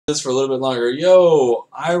this for a little bit longer. Yo,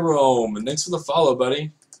 I roam. Thanks for the follow,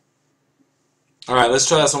 buddy. Alright, let's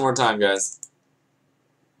try this one more time, guys.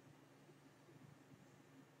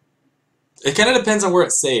 It kind of depends on where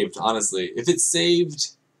it's saved, honestly. If it's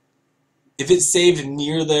saved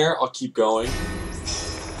near there, I'll keep going.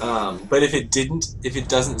 But if it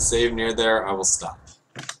doesn't save near there, I will stop.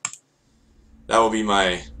 That will be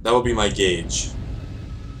my gauge.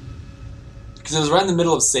 Because it was right in the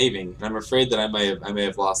middle of saving, and I'm afraid that I may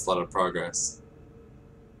have lost a lot of progress.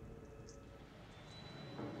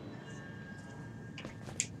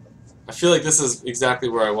 I feel like this is exactly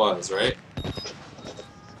where I was, right?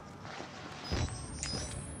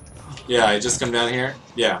 Yeah, I just come down here?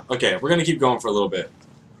 Yeah, okay, we're gonna keep going for a little bit.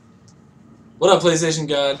 What up, PlayStation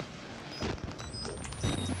God?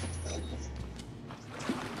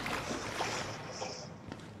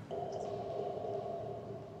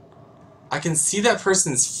 I can see that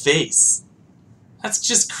person's face. That's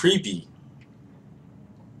just creepy.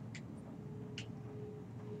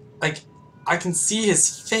 Like, I can see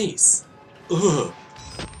his face. Ugh.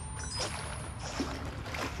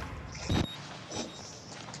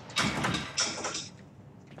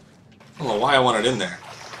 I don't know why I want it in there.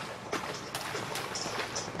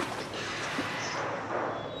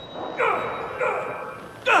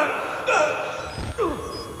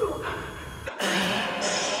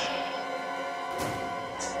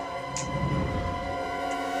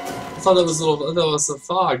 I thought that was a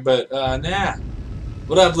fog, but nah.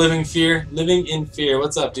 What up, Living Fear? Living in Fear.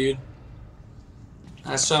 What's up, dude?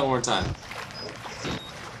 Let's try it one more time.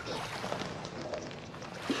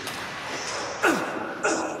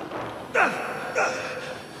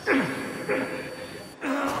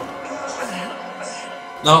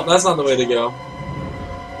 No, that's not the way to go.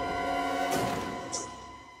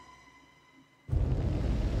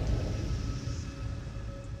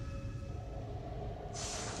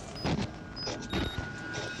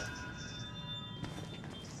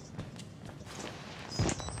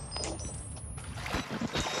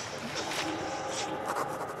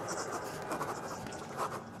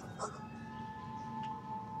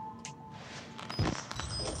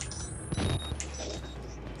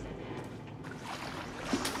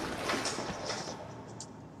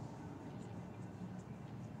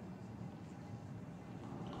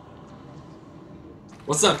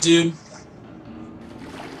 What's up, dude?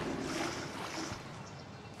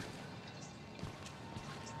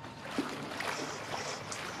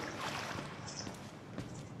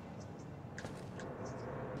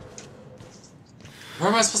 Where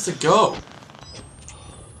am I supposed to go?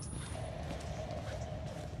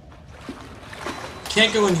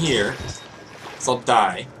 Can't go in here, so I'll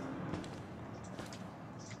die.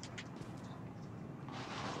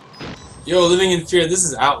 Yo, Living in Fear, this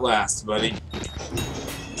is Outlast, buddy.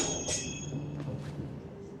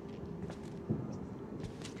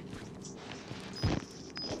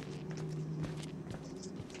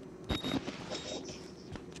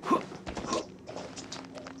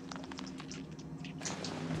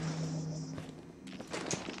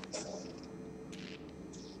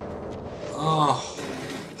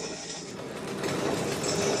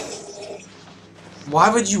 Why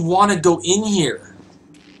would you want to go in here?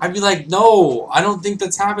 I'd be like, no, I don't think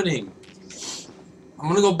that's happening. I'm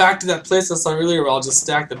gonna go back to that place I saw earlier where I'll just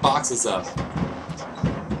stack the boxes up.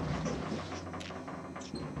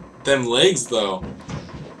 Them legs, though.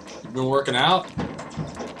 You've been working out?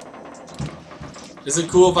 Is it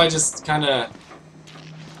cool if I just kind of...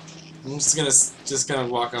 I'm just gonna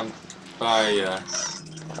walk on by, yeah.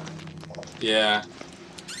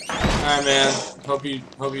 Alright, man. Hope you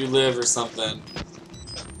live or something.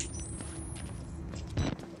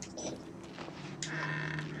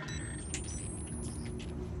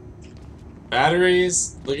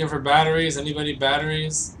 Batteries? Looking for batteries? Anybody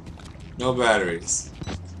batteries? No batteries.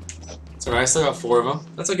 It's alright, I still got 4 of them.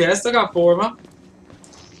 That's okay, I still got 4 of them.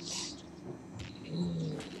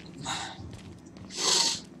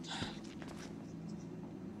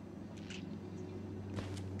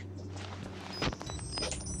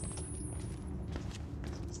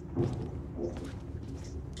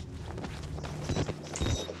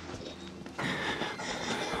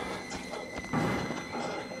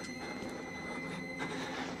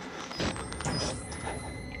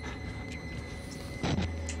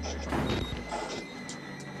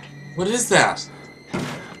 What is that?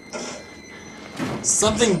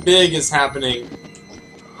 Something big is happening.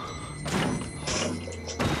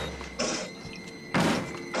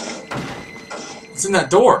 It's in that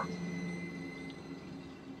door.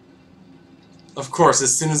 Of course,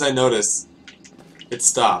 as soon as I notice, it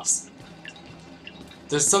stops.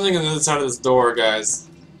 There's something on the other side of this door, guys.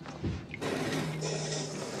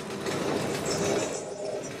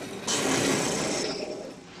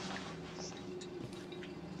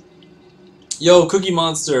 Yo, Cookie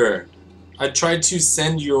Monster. I tried to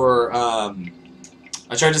send your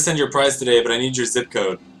prize today, but I need your zip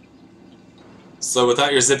code. So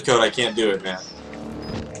without your zip code, I can't do it, man.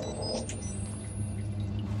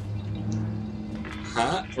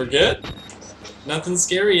 Huh? We're good? Nothing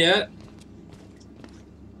scary yet?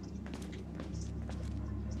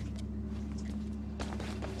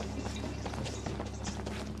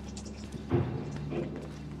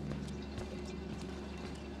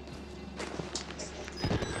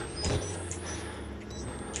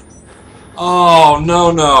 Oh,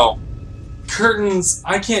 no. Curtains.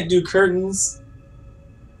 I can't do curtains.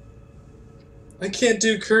 I can't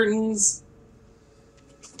do curtains.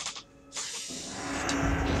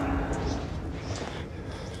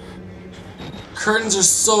 Curtains are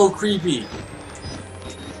so creepy.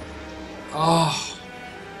 Oh.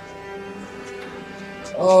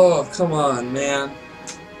 Oh, come on, man.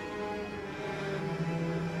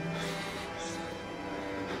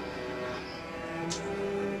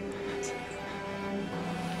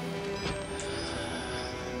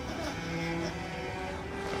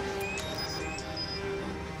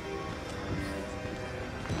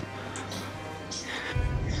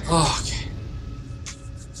 Oh, okay.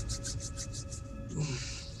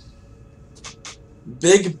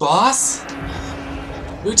 Big Boss?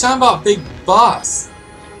 What are you talking about, Big Boss?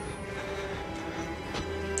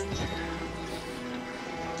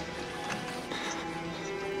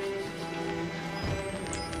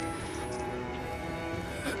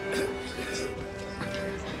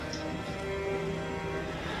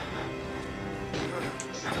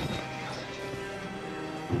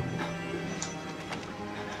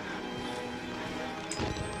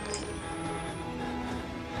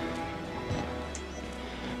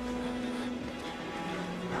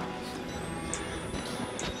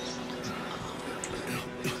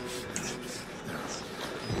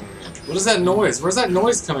 What is that noise? Where's that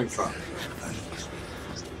noise coming from?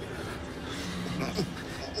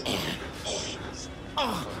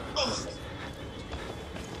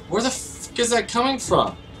 Where the f is that coming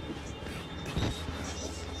from?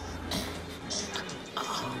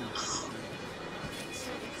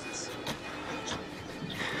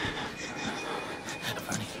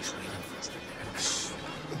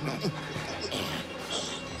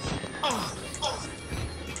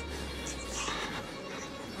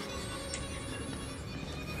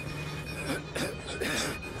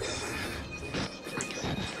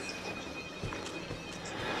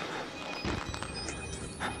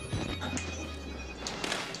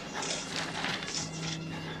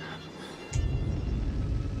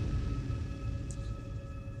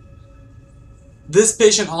 This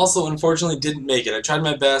patient also unfortunately didn't make it. I tried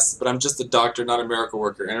my best, but I'm just a doctor, not a miracle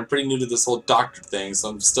worker, and I'm pretty new to this whole doctor thing, so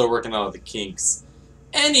I'm still working out the kinks.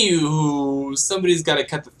 Anywho, somebody's got to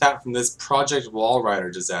cut the fat from this Project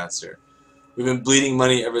Walrider disaster. We've been bleeding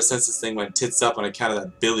money ever since this thing went tits up on account of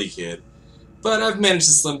that Billy kid. But I've managed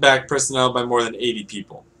to slim back personnel by more than 80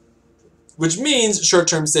 people. Which means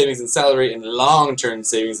short-term savings in salary and long-term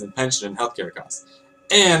savings in pension and healthcare costs.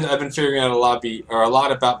 And I've been figuring out a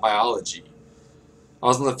lot about biology. I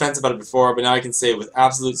was on the fence about it before, but now I can say with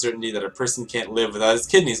absolute certainty that a person can't live without his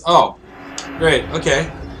kidneys. Oh, great,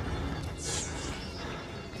 okay.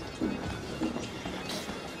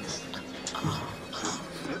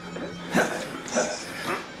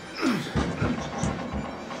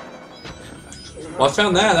 Well, I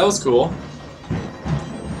found that. That was cool.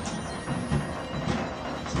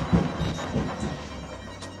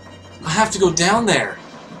 I have to go down there.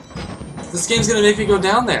 This game's gonna make me go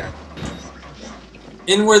down there.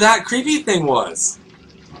 In where that creepy thing was.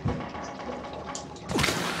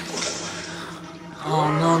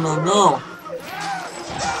 Oh, no.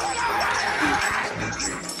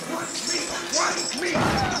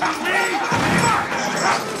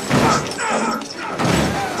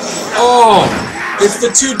 Oh, it's the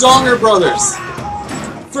two Donger brothers.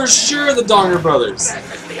 For sure the Donger brothers.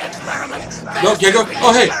 Go, yeah, go.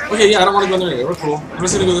 Oh, hey. Okay, yeah, I don't want to go in there anyway. We're cool. I'm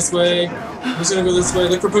just gonna go this way.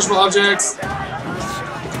 Look for pushable objects.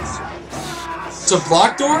 To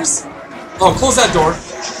block doors? Oh, close that door.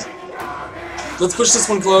 Let's push this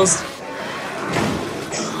one closed.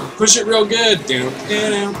 Push it real good. Down.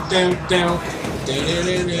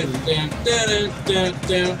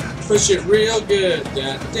 Push it real good.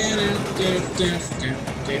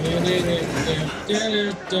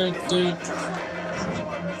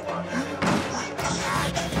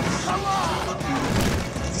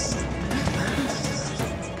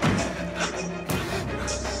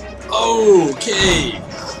 Okay.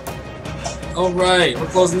 Alright, we're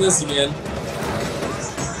closing this again.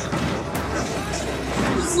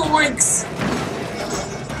 Zoinks!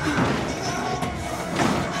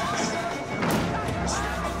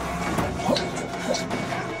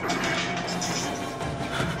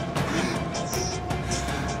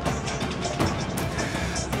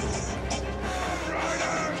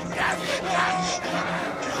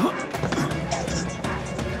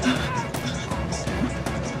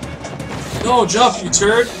 No, jump, you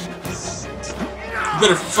turd! You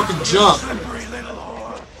better fucking jump.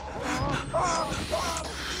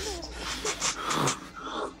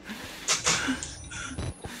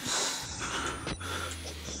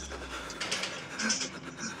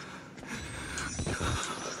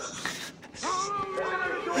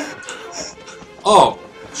 Oh,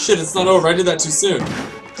 shit, it's not over. I did that too soon.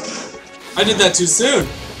 I did that too soon.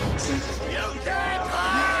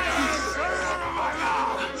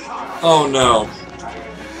 Oh no.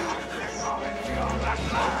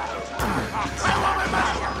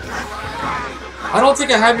 I don't think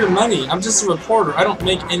I have your money. I'm just a reporter. I don't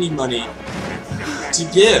make any money to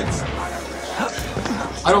give.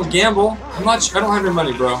 I don't gamble. I don't have your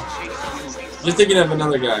money, bro. You're thinking of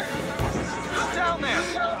another guy. Down there.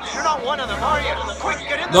 You're not one of them, are you? Quick,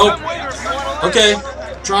 get in the Nope. dumbwaiter if you want to live. Okay.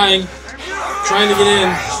 Trying to get in.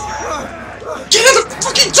 Get in the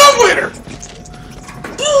fucking dumbwaiter!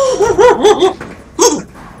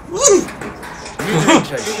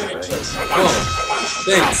 Oh,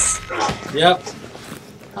 thanks. Yep.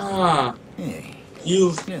 Ah. Hey,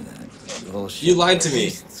 You you're that bullshit You lied to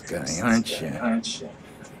me. guy, aren't you?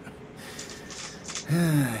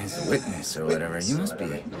 As a witness or whatever, you must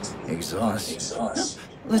be exhausted.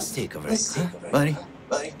 Let's take a break, huh, buddy?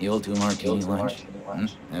 You'll do martini lunch.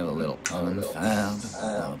 Have a little confab.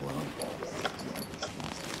 Blah, blah.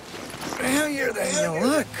 Healthier than you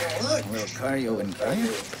look. A little cardio and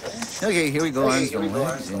cardio. Okay, here we go. Arms and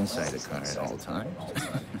legs inside the car at all times.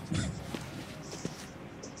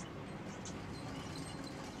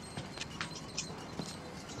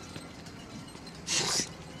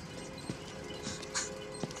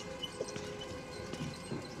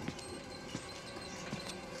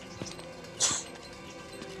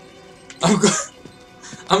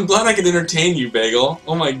 I'm glad I could entertain you, Bagel.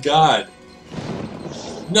 Oh my god.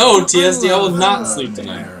 No, TSD, I will not sleep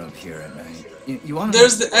tonight. Up here at night. You want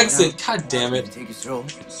There's the exit. God damn it. Take a stroll.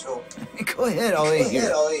 Go ahead, I'll wait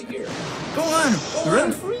here. Go on,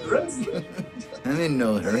 run free. I'm in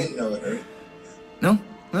no hurry. No?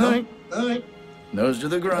 Alright. Nose to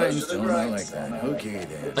the grindstone, I like that. Okay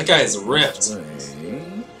then. That guy is ripped.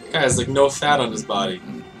 That guy has like no fat on his body.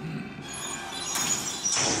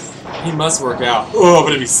 He must work out. Oh, I'm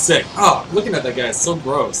gonna be sick. Oh, looking at that guy is so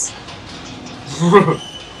gross.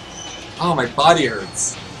 Oh, my body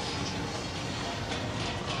hurts.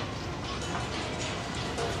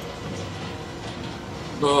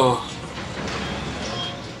 Oh.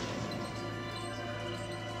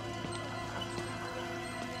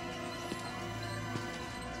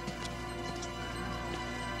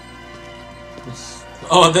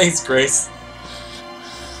 Oh, thanks, Grace.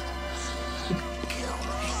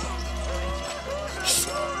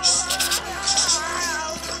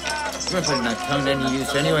 We're not tongue to any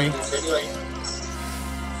use anyway.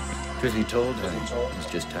 Truth be told, I was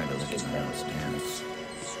just tired of looking around stands.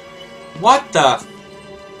 What the?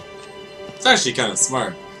 It's actually kind of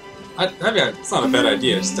smart. It's not a bad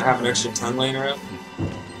idea just to have an extra tongue laying around.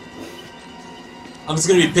 I'm just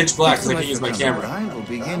gonna be pitch black so I can use my camera. I will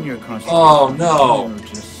begin your Oh no!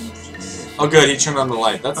 Oh good, he turned on the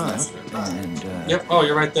light. That's nice. Yep. Oh,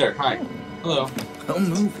 you're right there. Hi. Hello.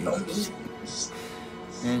 Movies.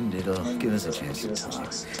 And it'll give us a chance to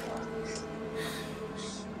talk.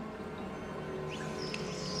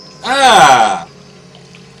 Ah!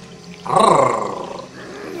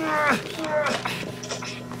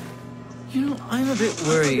 You know, I'm a bit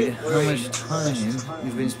worried how much time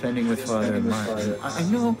you've been spending with Father Martin. I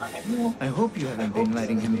know. I hope you haven't been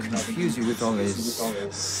letting him confuse you with all his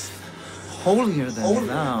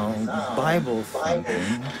holier-than-thou Bible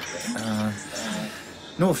thumping.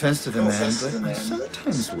 No offense to the man, but I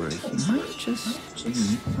sometimes worry he might just be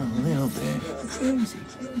a little bit crazy.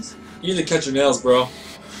 You need to cut your nails, bro.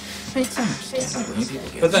 It's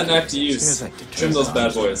understandable. Put that knife to use. Trim those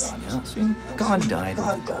bad boys. God died with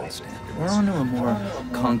the gold standard. We're on to a more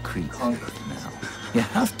concrete faith now. You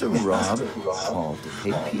have to rob Paul to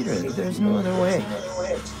pay Peter. There's no other way.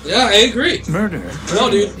 Yeah, I agree. Murder. No,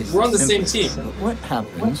 dude, we're on the same team. But what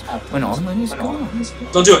happens when all the money's gone?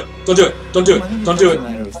 Don't do it. Don't do it. Don't do it. Don't do it.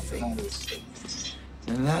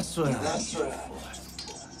 And that's what I'm for.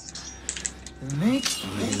 It makes you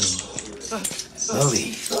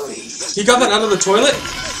believe. He got that out of the toilet?